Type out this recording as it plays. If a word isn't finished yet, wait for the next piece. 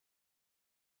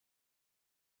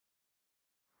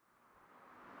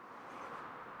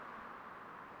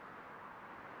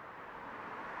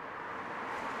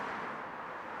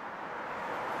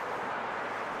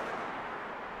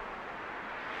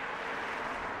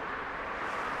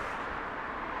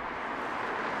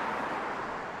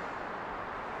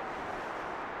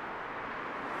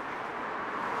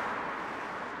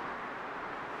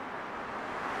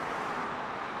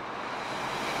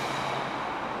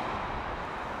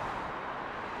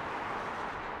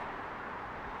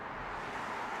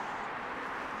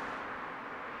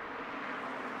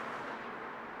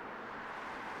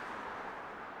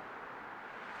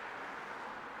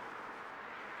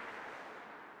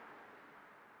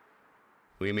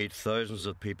We meet thousands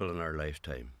of people in our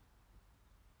lifetime.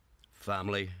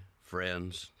 Family,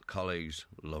 friends, colleagues,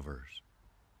 lovers,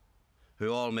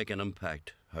 who all make an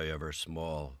impact, however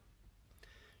small.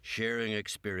 Sharing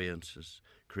experiences,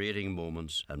 creating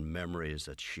moments and memories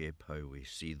that shape how we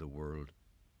see the world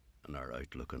and our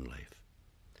outlook on life.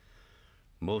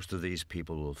 Most of these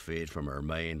people will fade from our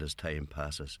mind as time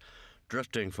passes,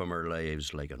 drifting from our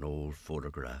lives like an old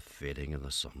photograph fading in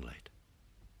the sunlight.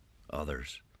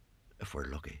 Others, if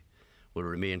we're lucky, will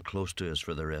remain close to us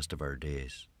for the rest of our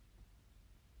days.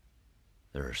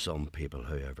 There are some people,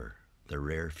 however, the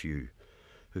rare few,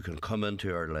 who can come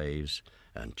into our lives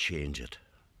and change it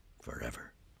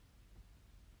forever.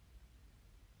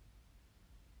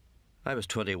 I was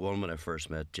 21 when I first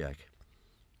met Jack.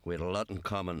 We had a lot in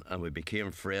common and we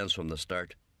became friends from the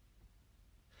start.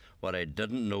 What I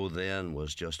didn't know then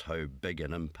was just how big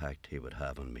an impact he would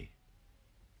have on me.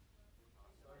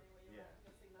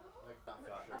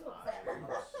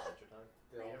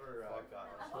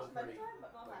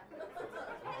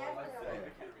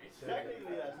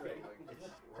 Technically, that's right.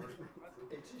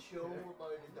 It's a show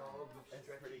about a dog with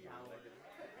stretchy talent.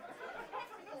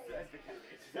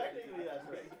 Technically, that's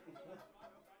right.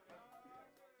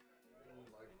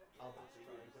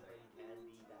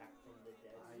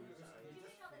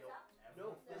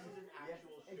 No, this is an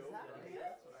actual show. Exactly.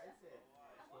 That's what I said.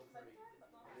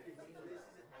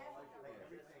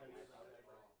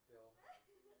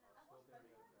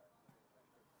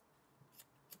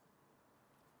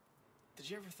 Did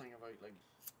you ever think about like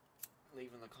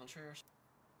leaving the country or something?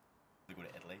 To go to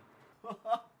Italy.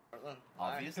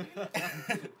 Obviously.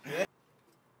 Yeah.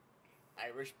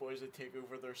 Irish boys that take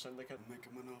over their syndicate. Make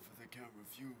them an offer they can't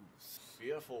refuse.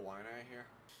 Beautiful wine I hear.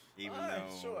 Even Aye,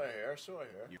 though so I hear, so I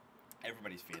hear.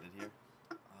 everybody's faded here.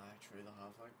 Aye, true they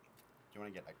have like. Do you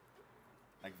want to get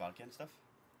like vodka and stuff?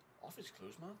 Office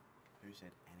closed, man. Who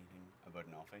said anything about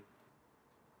an offie?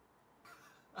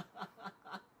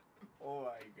 Oh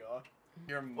my god.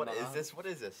 You're What mad. is this? What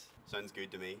is this? Sounds good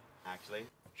to me, actually.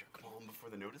 Sure, come on before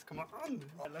the notice. Come on.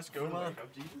 Right, let's go, man. Oh,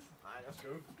 Jesus. Aye, let's go.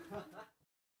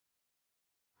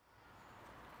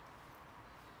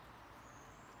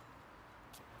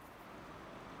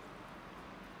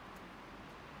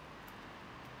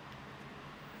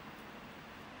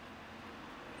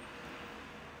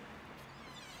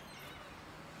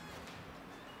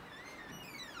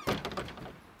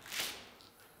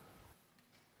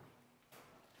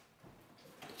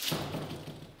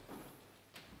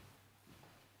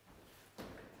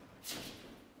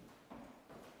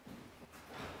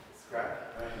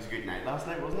 It was a good night last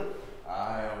night, wasn't it?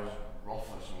 Aye, I was rough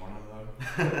this morning though.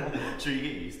 Sure, you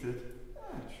get used to it. Yeah,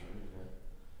 true, yeah.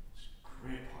 It's a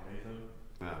great party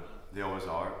though. Yeah, they always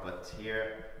are. But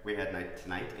here we head night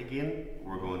tonight again.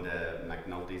 We're going to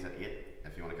McNulty's at 8.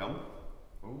 If you want to come.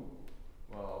 Oh,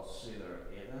 well, I'll see you there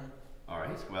at 8 then. All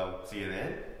right. Well, see you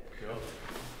then. Cool.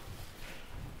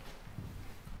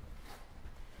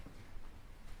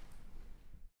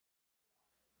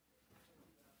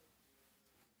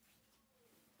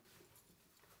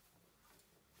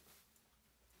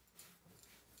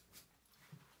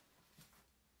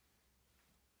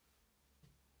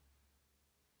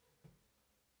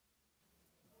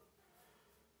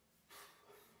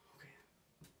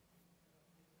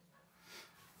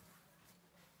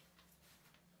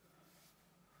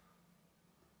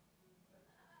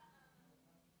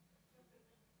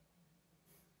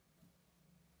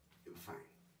 You'll be fine.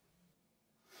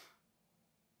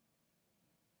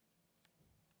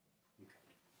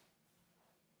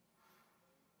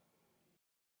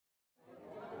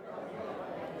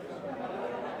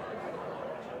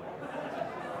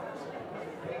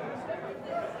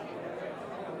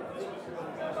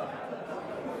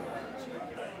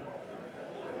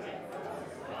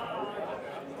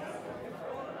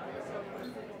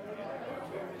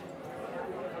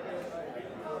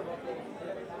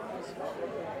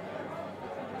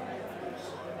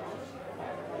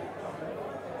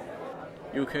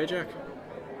 You okay, Jack?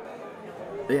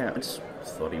 Yeah, I just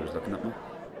thought he was looking at me.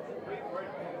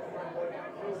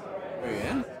 Are you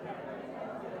in?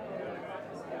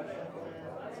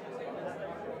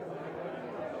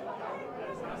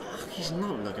 He's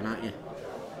not looking at you.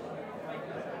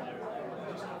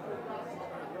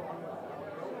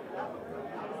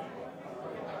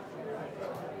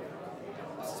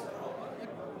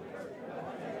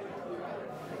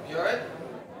 You alright?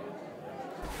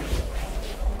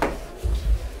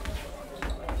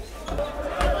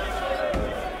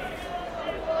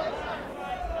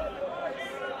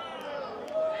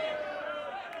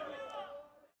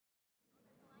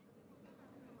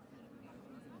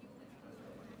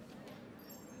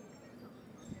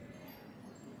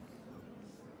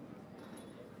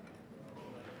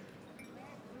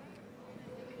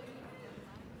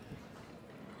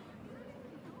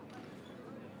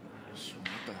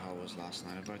 was last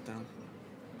night about then?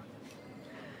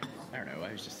 I don't know,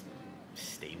 I was just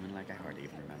steaming like I hardly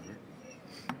even remember.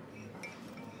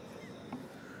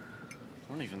 You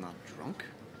weren't even that drunk.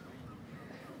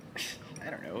 I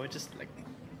don't know, it just like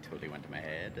totally went to my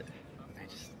head.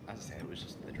 As I said, it was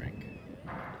just the drink.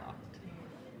 Locked.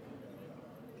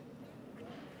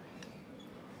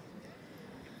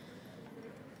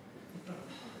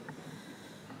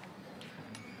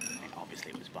 I mean,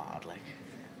 obviously it was bad, like,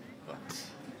 but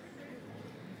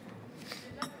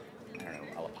I don't know,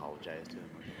 I'll apologise to him.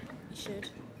 You should.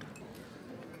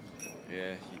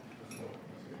 Yeah,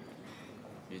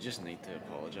 you just need to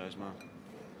apologise, man.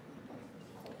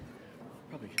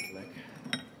 Probably should, like.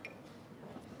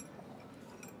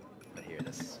 But here,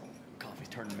 this coffee's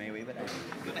turning me a wee bit. I'm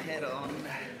gonna head on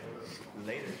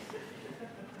later.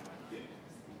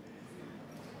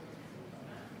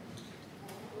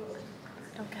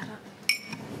 Don't get it.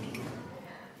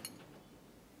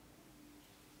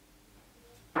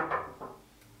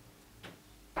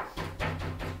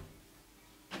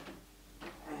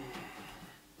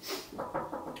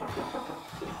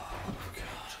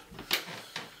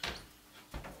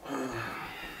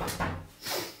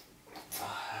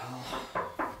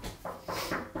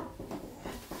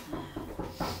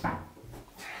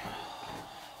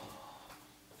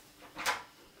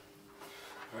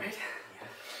 Right?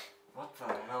 What the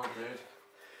hell, dude?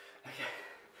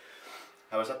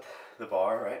 I was at the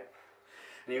bar, right?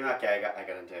 And you know that guy I got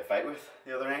into a fight with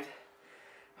the other night?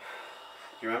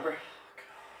 Do you remember?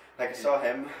 Like, I saw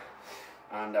him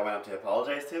and I went up to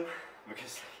apologise to him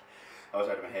because I was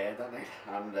out of my head that night,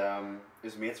 and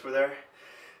his mates were there,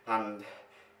 and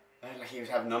like, he was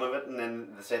having none of it, and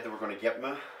then they said they were going to get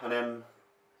me, and then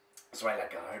so I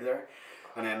like got out of there,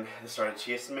 and then they started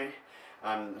chasing me,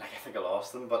 and like I think I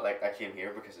lost them, but like I came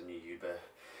here because I knew you'd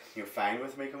be fine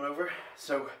with me coming over.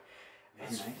 So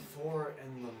It's 4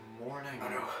 in the morning. I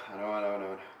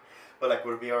know. But like,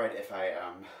 would it be alright if I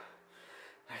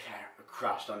like I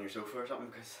crashed on your sofa or something?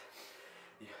 Because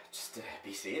yeah, just to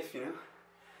be safe, you know.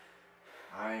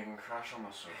 I can crash on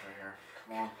my sofa here.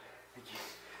 Come on. Thank you.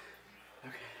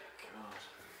 Okay. God.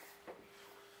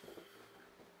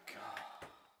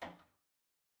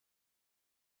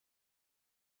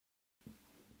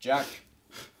 Jack.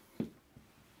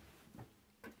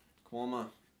 Come on, man.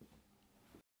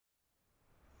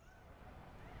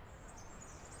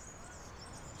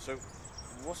 So,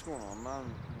 what's going on, man?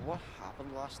 What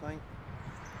happened last night?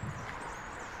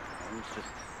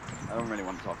 I don't really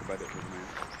want to talk about it with you.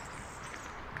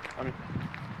 I mean,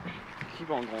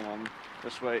 keep on going on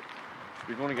this way.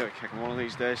 You're going to get a kick one of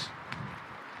these days.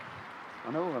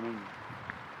 I know, I mean,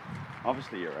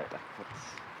 obviously you're right, like, but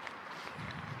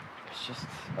it's just,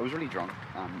 I was really drunk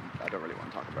and I don't really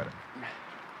want to talk about it.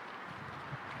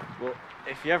 Well,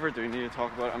 if you ever do need to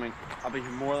talk about it, I mean, I'll be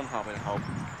more than happy to help.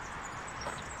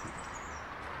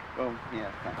 Well,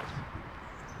 yeah, thanks.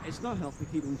 It's not healthy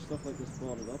keeping stuff like this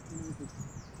bottled up. You know, 'cause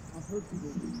I've heard people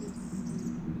do this.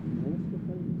 Honest with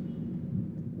things.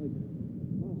 Like,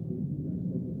 last week, I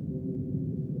started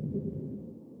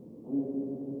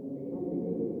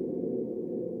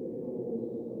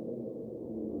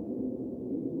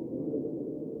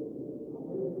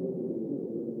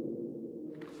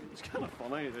It's kind of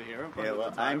funny to hear about Yeah, it well,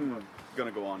 at the time, I'm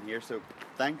gonna go on here, so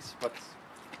thanks, but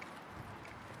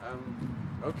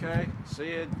okay,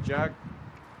 see you, Jack.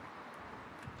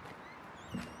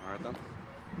 Alright then.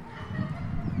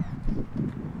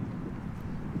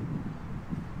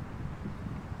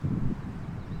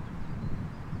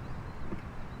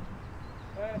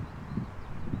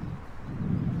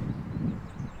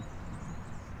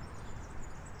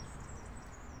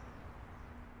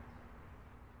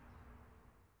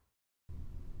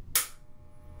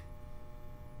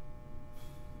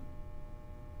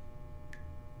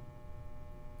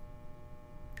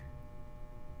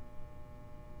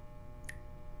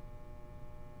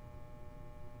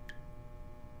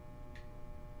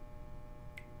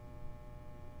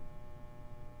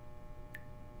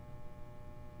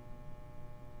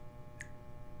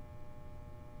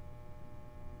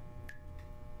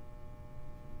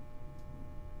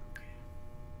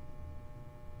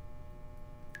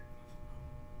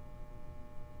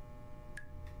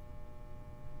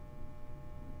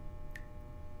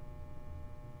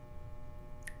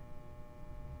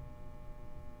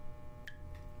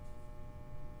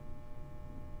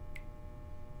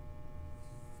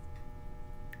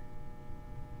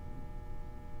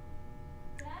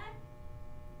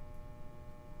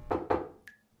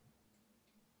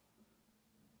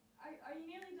 Are you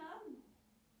nearly done?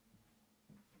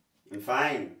 I'm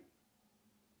fine.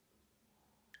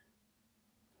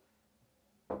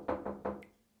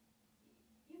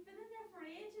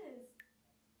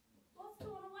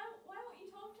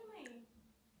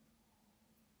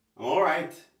 I'm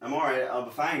alright. I'm alright. I'll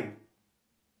be fine.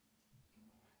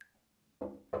 Are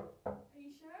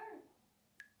you sure?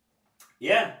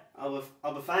 Yeah, I'll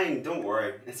be fine. Don't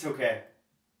worry. It's okay.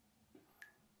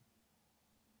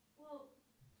 Well,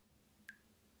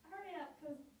 hurry up,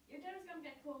 because your dinner's gonna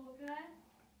get cold, okay?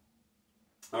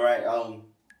 Alright, I'll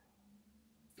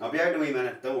be out in a wee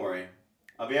minute. Don't worry.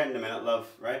 I'll be out in a minute, love.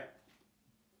 Right?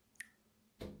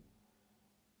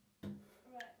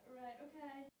 Right,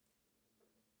 okay.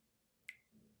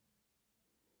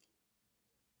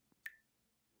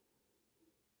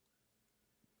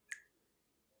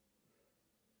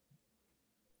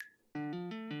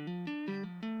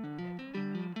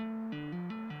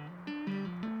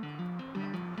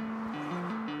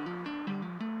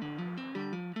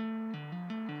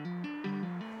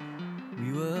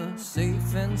 We were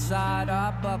safe inside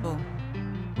our bubble,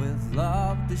 with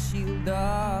love to shield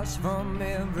us from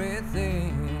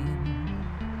everything.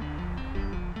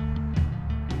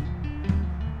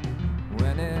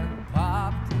 When it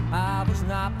popped, I was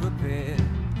not prepared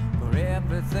for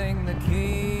everything that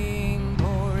came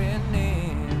pouring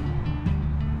in.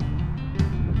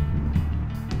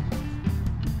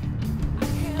 I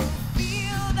can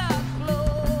feel the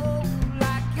glow,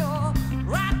 like you're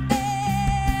right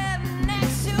there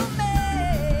next to me.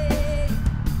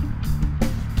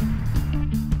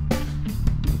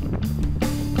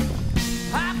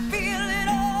 I feel it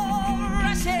all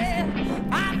rushing.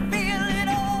 I feel it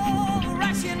all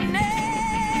rushing in.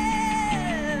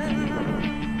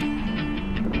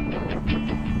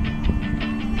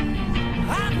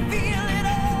 I feel it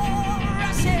all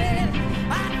rushing.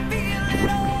 I feel it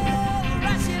all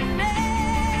rushing in.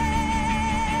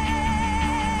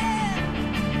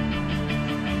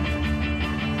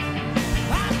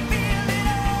 I feel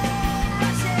it all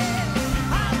rushing.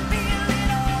 I feel it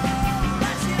all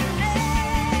rushing in.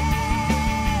 I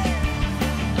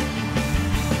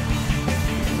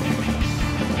feel it all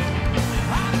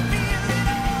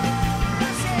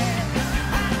rushing. I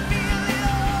feel it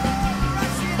all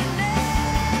rushing in.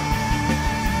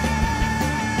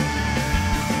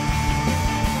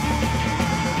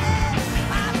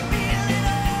 I feel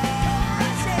it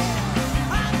all rushing.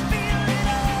 I feel it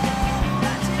all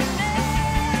rushing in.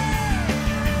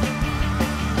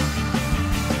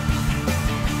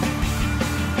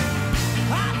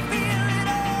 I feel it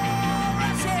all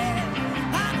rushing.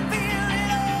 I feel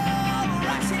it all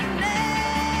rushing in.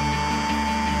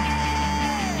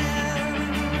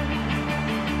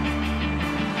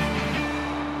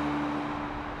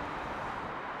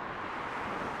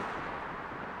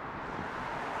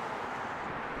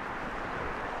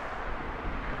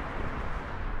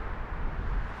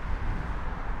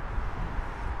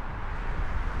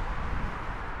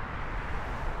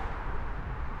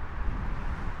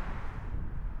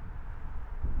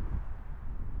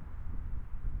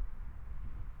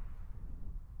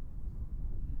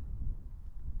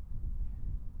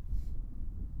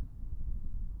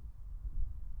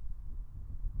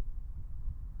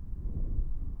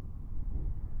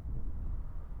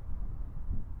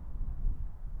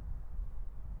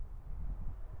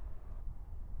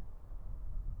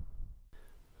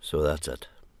 So that's it.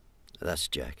 That's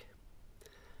Jack.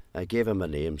 I gave him a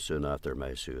name soon after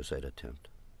my suicide attempt.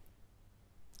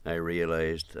 I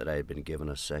realised that I had been given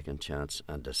a second chance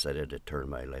and decided to turn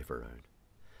my life around.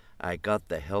 I got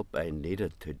the help I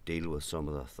needed to deal with some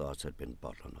of the thoughts I'd been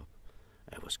bottling up.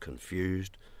 I was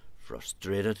confused,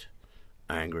 frustrated,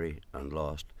 angry and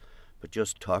lost, but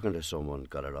just talking to someone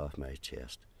got it off my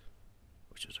chest,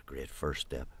 which was a great first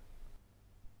step.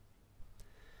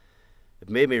 It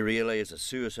made me realise that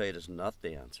suicide is not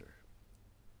the answer.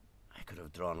 I could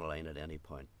have drawn a line at any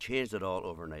point, changed it all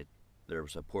overnight. There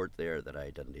was support there that I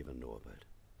didn't even know about.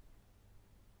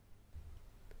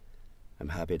 I'm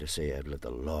happy to say I've lived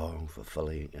a long,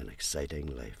 fulfilling and exciting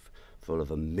life, full of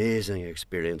amazing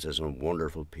experiences and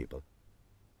wonderful people.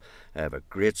 I have a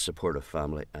great supportive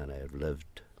family and I have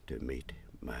lived to meet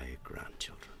my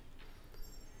grandchildren.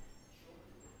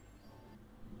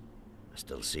 I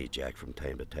still see Jack from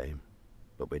time to time,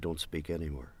 but we don't speak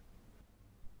anymore.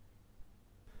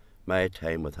 My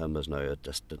time with him is now a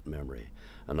distant memory,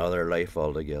 another life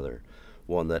altogether,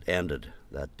 one that ended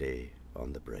that day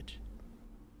on the bridge.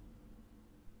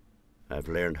 I've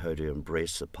learned how to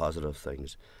embrace the positive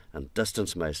things and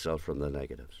distance myself from the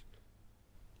negatives.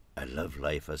 I live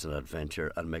life as an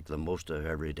adventure and make the most of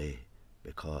every day,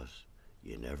 because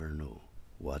you never know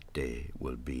what day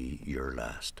will be your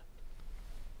last.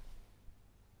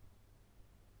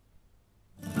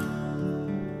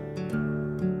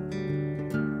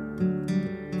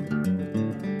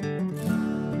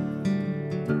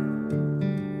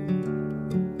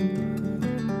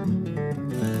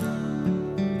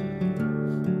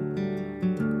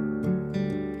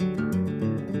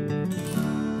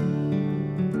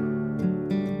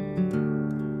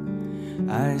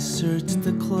 searched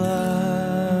the clouds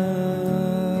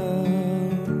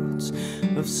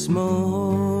of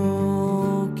smoky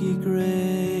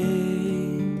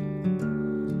grey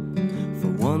for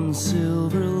one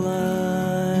silver line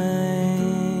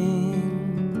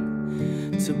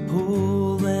to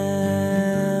pull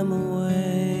them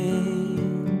away.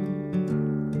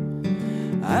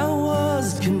 I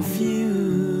was confused,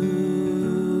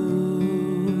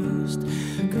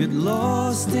 got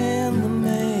lost in the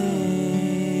maze,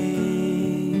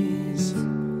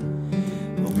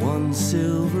 but one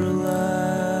silver line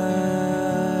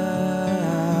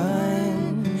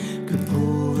could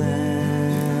pull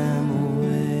them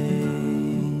away.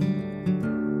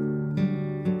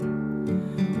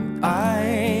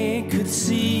 I could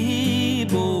see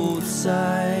both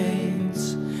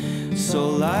sides, so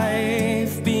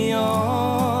life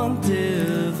beyond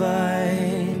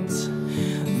divides,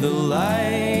 the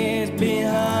light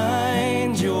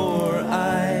behind your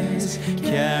eyes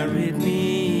carried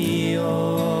me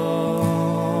on,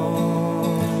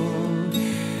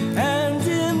 and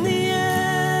in the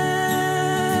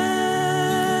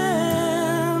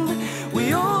end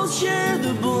we all share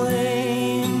the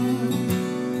blame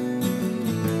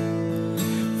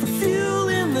for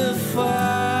fueling the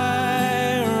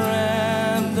fire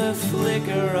and the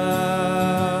flicker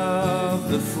of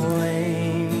the flame.